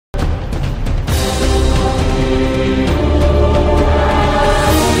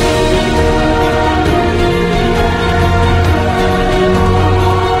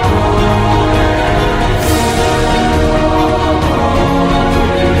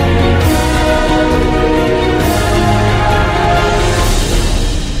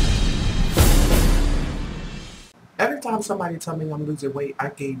somebody tell me I'm losing weight, I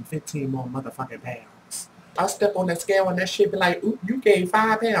gained 15 more motherfucking pounds. I step on the scale and that shit be like, oop, you gained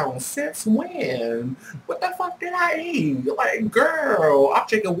 5 pounds. Since when? What the fuck did I eat? Like, girl, I'm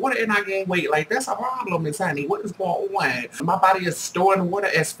drinking water and I gain weight. Like, that's a problem, Miss Honey. What is going on? My body is storing water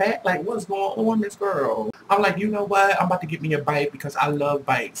as fat. Like, what's going on, Miss Girl? I'm like, you know what? I'm about to get me a bike because I love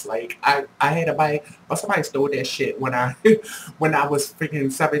bikes. Like, I had a bike, but somebody stole that shit when I when I was freaking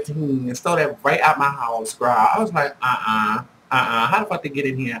 17 and stole that right out my house, girl. I was like, how the fuck they get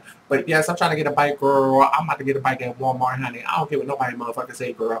in here? But yes, I'm trying to get a bike, girl. I'm about to get a bike at Walmart, honey. I don't care what nobody motherfucker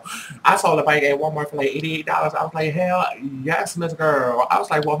say, girl. I saw the bike at Walmart for like $88. I was like, hell yes, Miss Girl. I was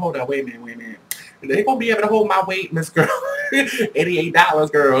like, well, hold on, wait a minute. They gonna be able to hold my weight, Miss Girl.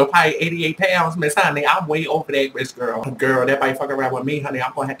 $88, girl. Probably 88 pounds, Miss Honey. I'm way over that, Miss Girl. Girl, that bike fucking around with me, honey.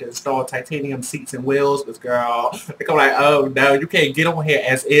 I'm gonna have to install titanium seats and wheels, Miss Girl. They go like, oh no, you can't get on here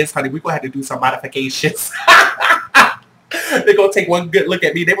as is, honey. We gonna have to do some modifications. They're going to take one good look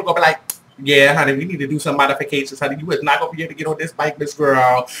at me. They were going to be like, yeah, honey, we need to do some modifications, honey. You is not going to be able to get on this bike, Miss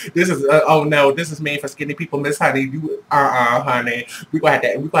Girl. This is, oh no, this is made for skinny people, Miss Honey. You, honey. We're going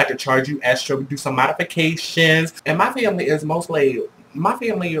to have to charge you extra. We do some modifications. And my family is mostly,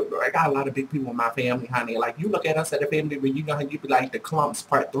 I got a lot of big people in my family, honey. Like, you look at us at the family reunion, you be like the Klumps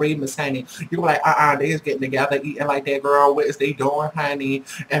part 3, Miss Honey. You be like, they is getting together, eating like that, girl. What is they doing, honey?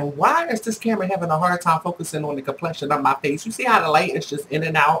 And why is this camera having a hard time focusing on the complexion of my face? You see how the light is just in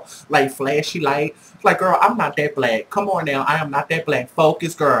and out, like flashy light? It's like, girl, I'm not that black. Come on now, I am not that black.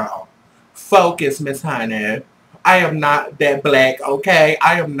 Focus, girl. Focus, Miss Honey. I am not that black, okay?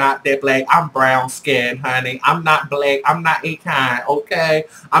 I am not that black. I'm brown skinned, honey. I'm not black. I'm not Akon, okay?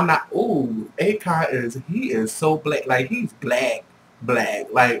 I'm not, ooh, Akon he is so black. Like, he's black.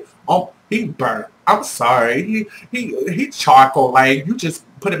 Like, oh, he burnt. I'm sorry. He charcoal. Like, you just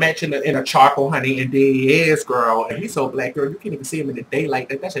put a match in a charcoal, honey, and there he is, girl. And he's so black, girl. You can't even see him in the daylight.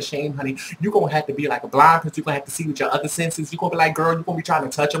 That's a shame, honey. You're going to have to be like a blind because you're going to have to see with your other senses. You're going to be like, girl, you're going to be trying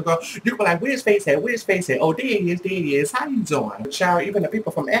to touch him, girl. You're going to be like, where's his face at? Where's his face at? Oh, there he is. How you doing? Child, even the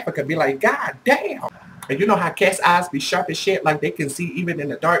people from Africa be like, God damn. And you know how cat's eyes be sharp as shit, like they can see even in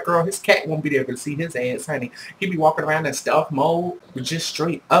the dark, girl. His cat won't be able to see his ass, honey. He be walking around in stealth mode, just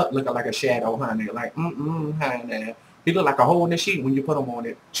straight up looking like a shadow, honey. Like, honey. He look like a hole in the sheet when you put him on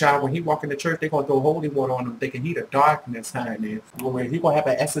it. Child, when he walk in the church, they gonna throw holy water on him thinking he the darkness, honey. He gonna have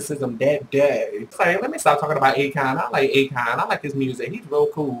an exorcism that day. It's like, let me stop talking about Akon. I like Akon. I like his music. He's real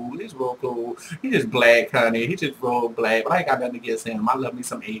cool. He's just black, honey. He's just real black. But I ain't got nothing against him. I love me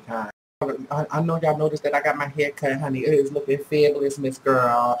some Akon. I know y'all noticed that I got my hair cut, honey. It is looking fabulous, Miss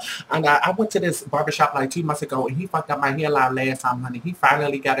Girl. And I went to this barbershop like 2 months ago, and he fucked up my hairline last time, honey. He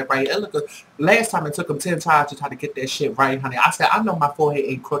finally got it right. Last time it took him 10 times to try to get that shit right, honey. I said, I know my forehead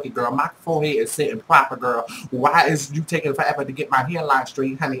ain't crooked, girl. My forehead is sitting proper, girl. Why is you taking forever to get my hairline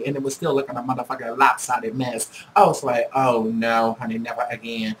straight, honey? And it was still looking a motherfucking lopsided mess. I was like, oh no, honey, never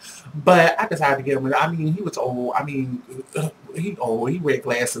again. But I decided to get him. I mean, he was old. I mean, he old. He wear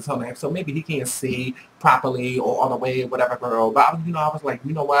glasses, honey. So maybe he can't see properly or all the way, whatever, girl. But, I was like,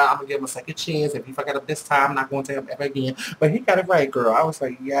 you know what? I'm going to give him a second chance. If he fuck it up this time, I'm not going to him ever again. But he got it right, girl. I was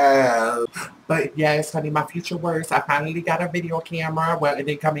like, yeah. But, yes, honey, my future works. I finally got a video camera. Well, it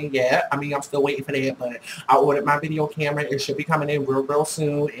didn't come in yet. I mean, I'm still waiting for that. But I ordered my video camera. It should be coming in real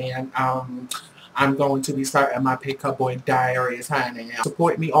soon. And, I'm going to be starting my Pickup Boy Diaries, honey.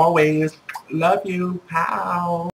 Support me always. Love you. How?